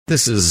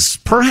this is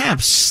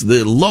perhaps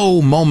the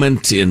low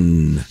moment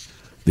in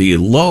the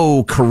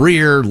low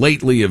career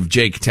lately of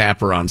Jake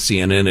Tapper on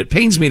CNN. It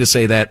pains me to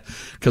say that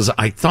because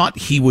I thought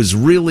he was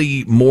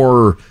really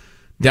more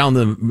down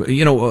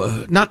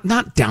the,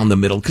 not down the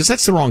middle, because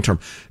that's the wrong term.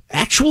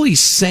 Actually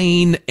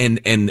sane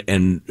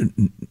and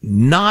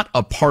not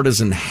a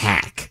partisan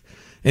hack.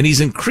 And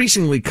he's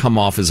increasingly come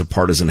off as a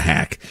partisan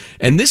hack.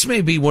 And this may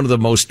be one of the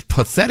most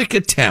pathetic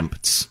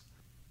attempts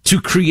to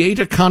create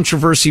a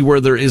controversy where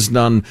there is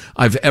none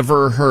I've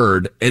ever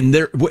heard. And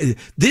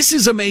this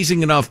is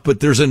amazing enough,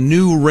 but there's a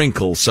new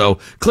wrinkle. So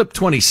clip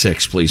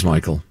 26, please,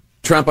 Michael.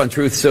 Trump on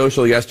Truth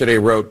Social yesterday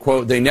wrote,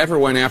 quote, "They never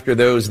went after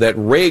those that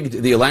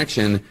rigged the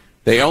election.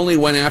 They only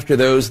went after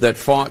those that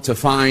fought to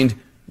find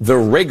the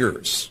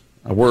riggers,"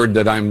 a word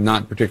that I'm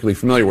not particularly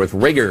familiar with,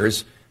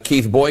 riggers.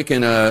 Keith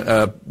Boykin,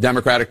 a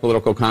Democratic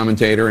political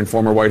commentator and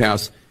former White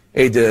House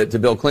aide to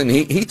Bill Clinton,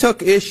 he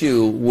took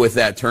issue with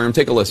that term.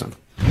 Take a listen.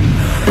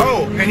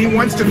 Oh, and he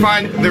wants to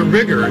find the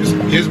riggers,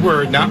 his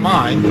word, not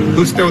mine,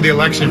 who stole the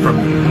election from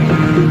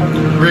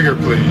him. Rigger,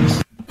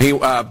 please.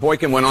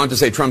 Boykin went on to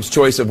say Trump's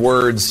choice of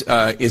words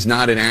is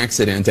not an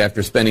accident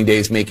after spending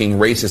days making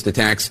racist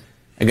attacks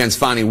against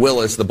Fani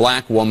Willis, the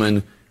black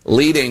woman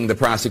leading the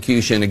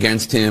prosecution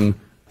against him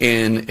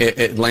in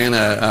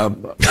Atlanta.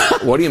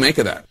 What do you make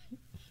of that?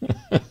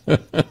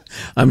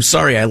 I'm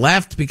sorry, I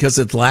laughed because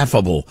it's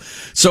laughable.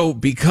 So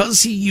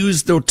because he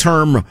used the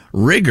term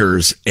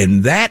riggers,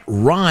 and that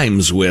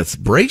rhymes with,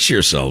 brace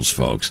yourselves,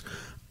 folks,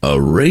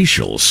 a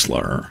racial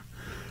slur.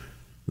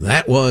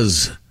 That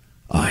was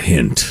a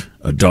hint,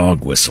 a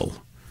dog whistle,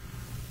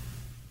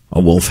 a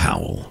wolf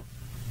howl.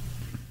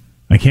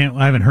 I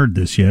haven't heard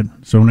this yet,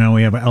 so now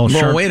we have Al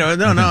Sharpton. No, wait, no.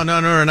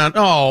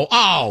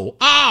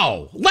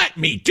 Oh, let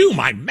me do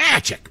my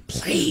magic,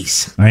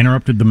 please. I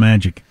interrupted the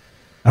magic.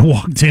 I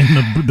walked in,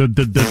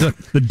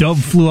 the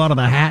dove flew out of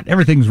the hat.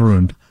 Everything's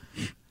ruined.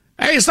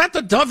 Hey, is that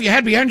the dove you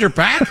had behind your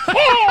back?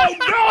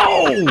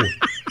 Oh,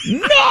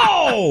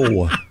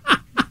 no!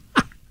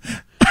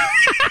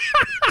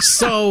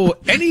 So,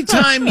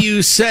 anytime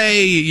you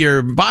say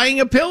you're buying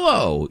a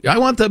pillow, I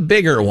want the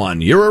bigger one,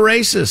 you're a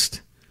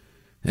racist.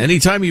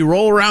 Anytime you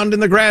roll around in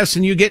the grass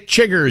and you get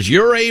chiggers,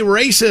 you're a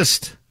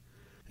racist.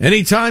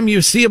 Anytime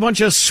you see a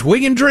bunch of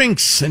swinging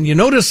drinks and you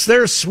notice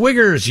they're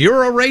swiggers,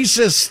 you're a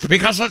racist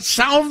because it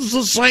sounds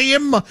the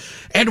same.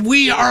 And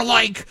we are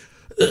like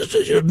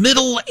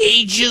Middle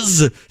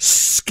Ages,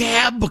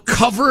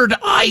 scab-covered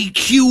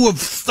IQ of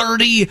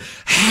 30,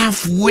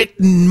 half-witted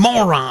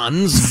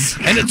morons.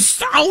 And it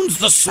sounds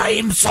the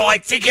same, so I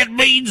think it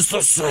means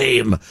the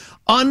same.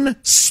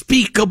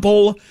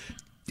 Unspeakable,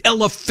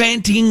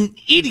 elephanting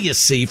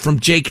idiocy from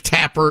Jake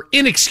Tapper.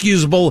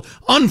 Inexcusable,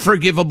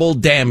 unforgivable,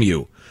 damn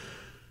you.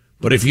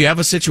 But if you have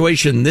a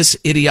situation this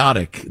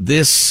idiotic,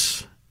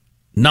 this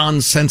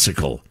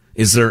nonsensical,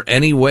 is there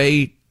any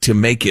way to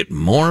make it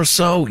more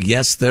so?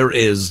 Yes, there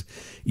is.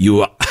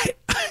 You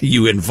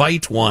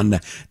invite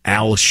one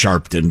Al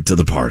Sharpton to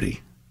the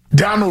party.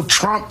 Donald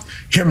Trump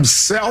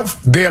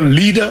himself, their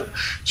leader,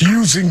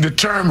 using the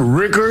term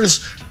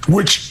riggers,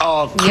 which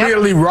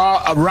clearly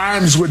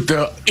rhymes with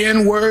the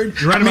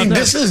N-word. Right, I mean,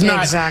 this is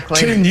not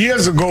 10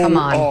 years ago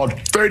or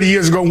 30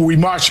 years ago when we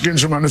marched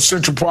against him on the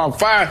Central Park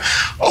Five.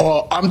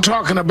 I'm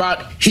talking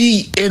about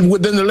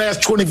within the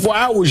last 24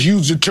 hours,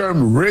 used the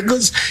term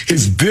riggers.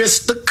 Is this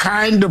the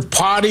kind of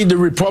party the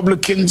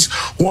Republicans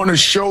want to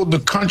show the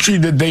country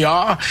that they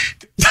are?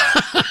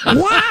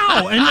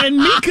 Wow. And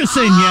Mika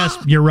saying, yes,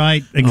 you're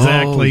right.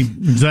 Exactly.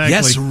 Exactly.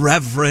 Yes,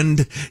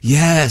 Reverend.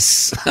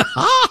 Yes.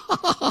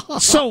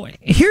 So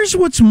here's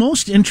what's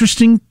most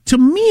interesting to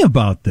me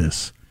about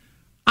this.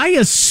 I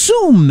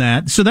assume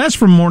so that's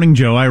from Morning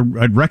Joe.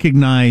 I'd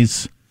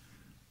recognize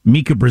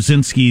Mika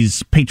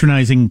Brzezinski's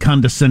patronizing,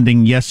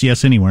 condescending,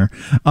 yes, anywhere.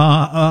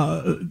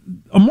 A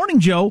Morning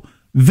Joe,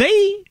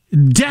 they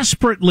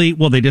desperately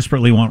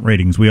want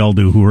ratings. We all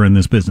do who are in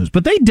this business.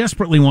 But they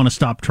desperately want to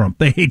stop Trump.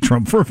 They hate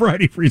Trump for a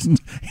variety of reasons,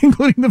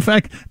 including the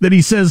fact that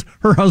he says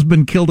her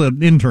husband killed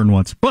an intern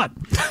once. But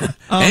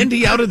and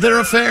he outed their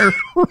affair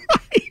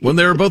when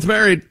they were both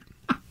married.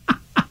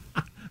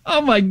 Oh,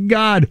 my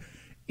God.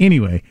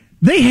 Anyway,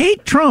 they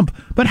hate Trump.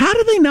 But how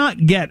do they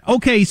not get...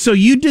 Okay, so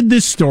you did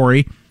this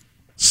story.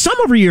 Some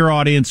of your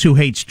audience who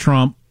hates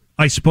Trump,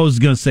 I suppose, is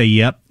going to say,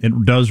 yep,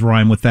 it does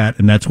rhyme with that,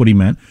 and that's what he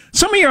meant.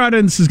 Some of your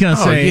audience is going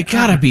to say... you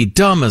got to be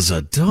dumb as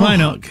a dog. I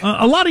know.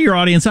 A lot of your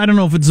audience, I don't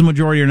know if it's the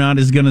majority or not,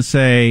 is going to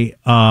say,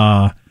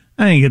 I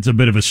think it's a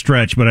bit of a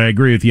stretch, but I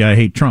agree with you, I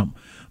hate Trump.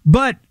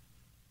 But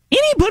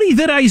anybody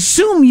that I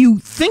assume you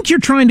think you're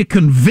trying to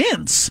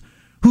convince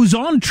who's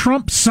on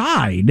Trump's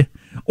side,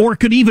 or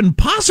could even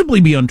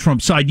possibly be on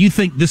Trump's side, you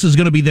think this is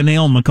going to be the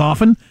nail in the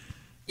coffin?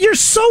 You're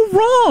so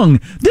wrong.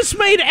 This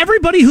made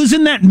everybody who's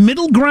in that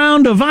middle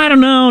ground of, I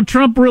don't know,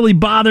 Trump really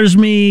bothers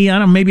me,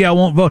 maybe I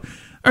won't vote,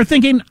 are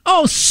thinking,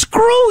 oh,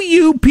 screw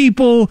you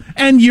people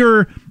and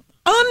your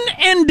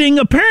unending.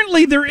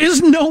 Apparently, there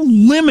is no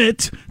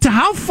limit to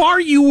how far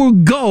you will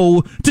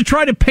go to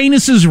try to paint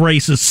us as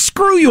racist.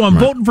 Screw you, I'm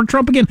voting for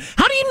Trump again.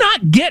 How do you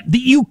not get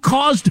that you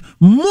caused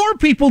more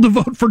people to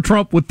vote for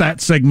Trump with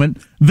that segment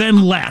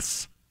than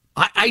less?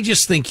 I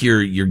just think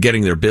you're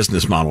getting their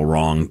business model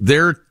wrong.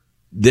 Their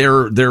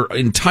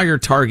entire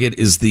target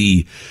is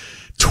the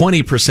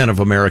 20% of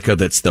America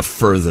that's the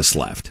furthest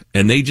left.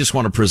 And they just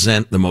want to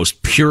present the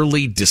most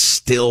purely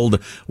distilled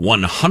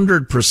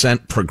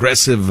 100%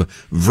 progressive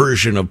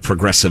version of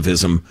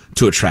progressivism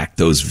to attract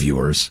those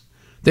viewers.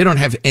 They don't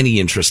have any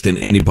interest in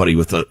anybody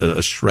with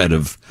a shred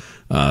of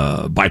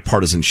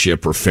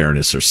bipartisanship or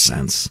fairness or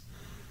sense.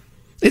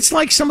 It's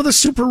like some of the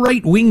super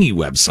right-wingy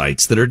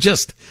websites that are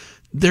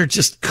they're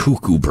just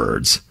cuckoo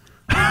birds.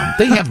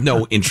 They have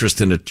no interest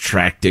in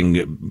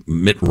attracting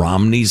Mitt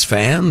Romney's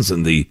fans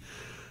and the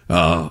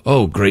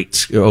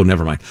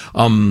never mind.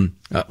 Your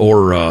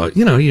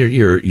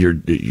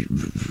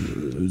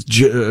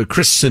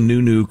Chris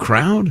Sununu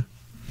crowd.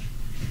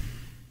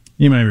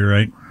 You might be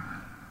right,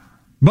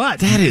 but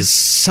that is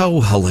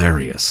so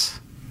hilarious.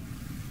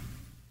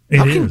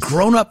 How can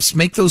grown-ups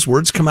make those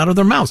words come out of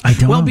their mouths? I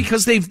don't know.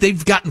 Because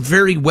they've gotten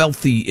very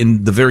wealthy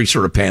in the very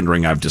sort of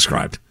pandering I've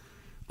described.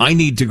 I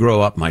need to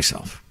grow up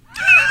myself.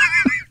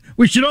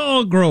 We should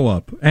all grow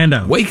up and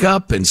out. Wake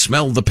up and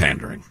smell the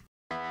pandering.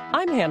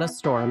 I'm Hannah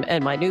Storm,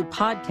 and my new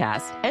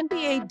podcast,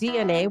 NBA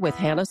DNA with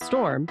Hannah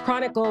Storm,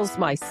 chronicles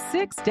my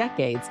 6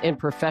 decades in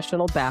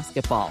professional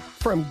basketball.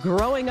 From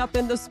growing up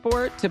in the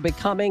sport to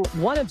becoming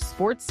one of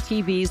sports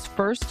TV's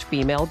first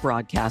female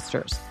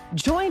broadcasters.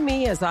 Join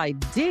me as I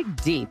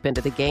dig deep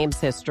into the game's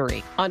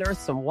history,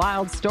 unearth some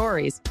wild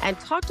stories, and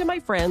talk to my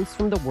friends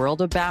from the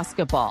world of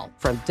basketball,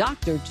 from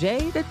Dr.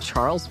 J to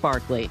Charles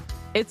Barkley.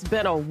 It's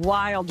been a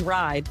wild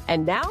ride,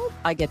 and now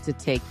I get to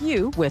take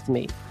you with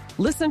me.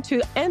 Listen to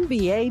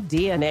NBA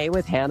DNA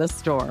with Hannah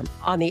Storm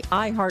on the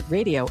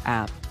iHeartRadio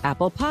app,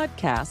 Apple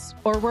Podcasts,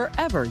 or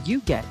wherever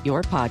you get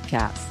your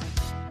podcasts.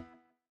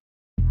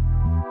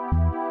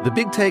 The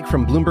Big Take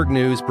from Bloomberg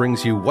News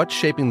brings you what's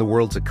shaping the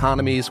world's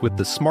economies with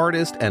the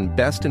smartest and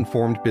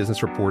best-informed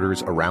business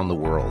reporters around the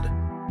world.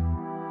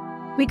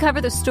 We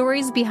cover the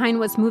stories behind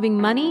what's moving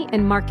money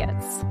and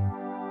markets,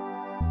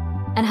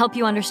 and help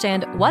you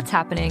understand what's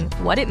happening,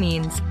 what it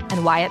means,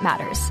 and why it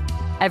matters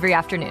every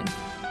afternoon.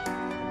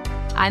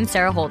 I'm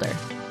Sarah Holder.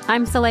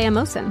 I'm Saleha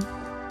Mohsin.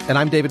 And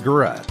I'm David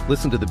Gura.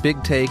 Listen to The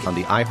Big Take on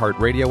the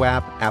iHeartRadio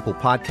app, Apple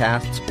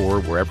Podcasts, or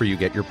wherever you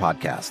get your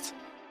podcasts.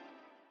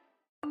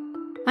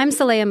 I'm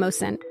Saleha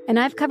Mohsin, and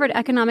I've covered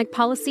economic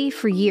policy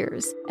for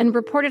years and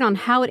reported on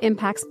how it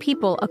impacts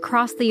people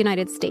across the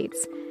United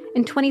States.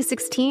 In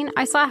 2016,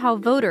 I saw how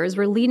voters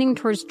were leaning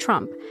towards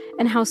Trump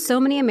and how so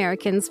many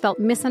Americans felt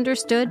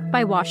misunderstood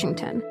by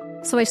Washington.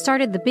 So I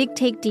started The Big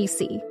Take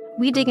DC.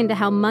 We dig into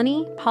how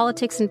money,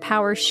 politics, and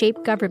power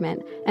shape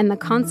government and the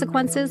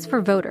consequences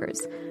for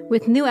voters.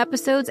 With new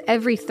episodes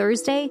every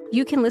Thursday,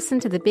 you can listen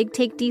to The Big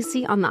Take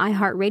DC on the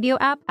iHeartRadio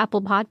app,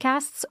 Apple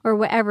Podcasts, or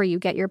wherever you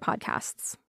get your podcasts.